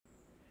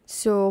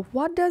So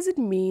what does it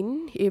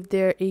mean if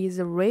there is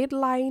a red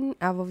line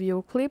above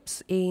your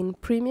clips in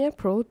Premiere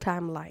Pro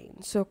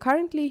timeline? So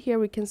currently here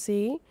we can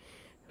see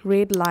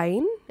red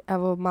line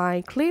above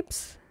my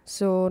clips.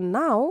 So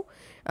now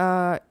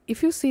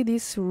if you see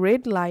this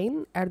red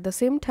line, at the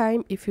same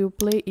time if you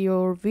play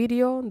your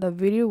video, the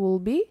video will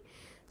be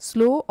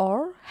slow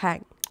or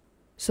hang.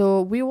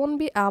 So we won't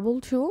be able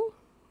to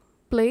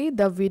play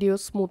the video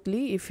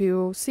smoothly if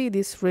you see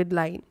this red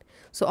line.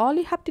 So all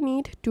you have to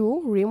need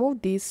to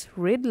remove this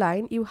red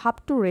line, you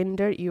have to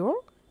render your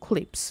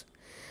clips.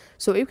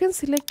 So you can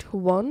select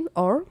one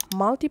or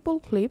multiple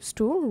clips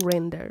to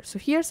render. So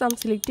here's I'm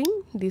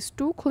selecting these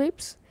two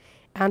clips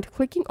and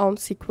clicking on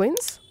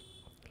sequence,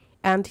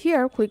 and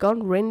here click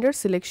on render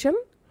selection,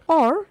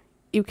 or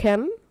you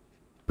can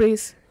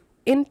press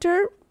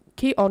enter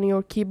key on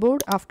your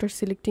keyboard after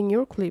selecting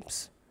your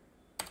clips.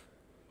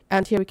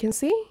 And here we can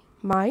see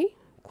my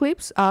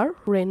clips are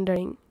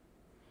rendering.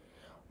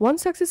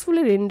 Once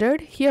successfully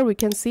rendered, here we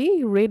can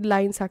see red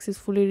line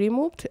successfully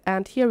removed,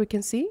 and here we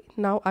can see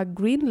now a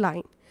green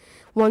line.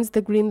 Once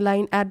the green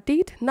line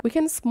added, now we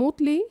can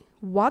smoothly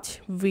watch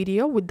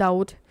video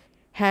without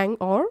hang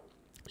or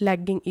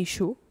lagging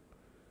issue.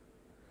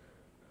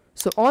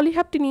 So all you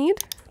have to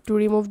need to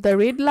remove the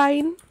red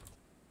line,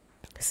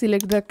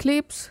 select the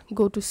clips,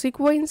 go to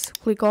sequence,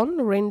 click on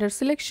render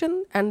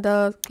selection, and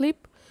the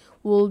clip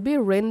will be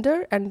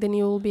rendered, and then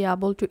you will be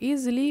able to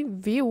easily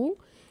view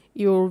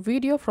your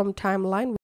video from timeline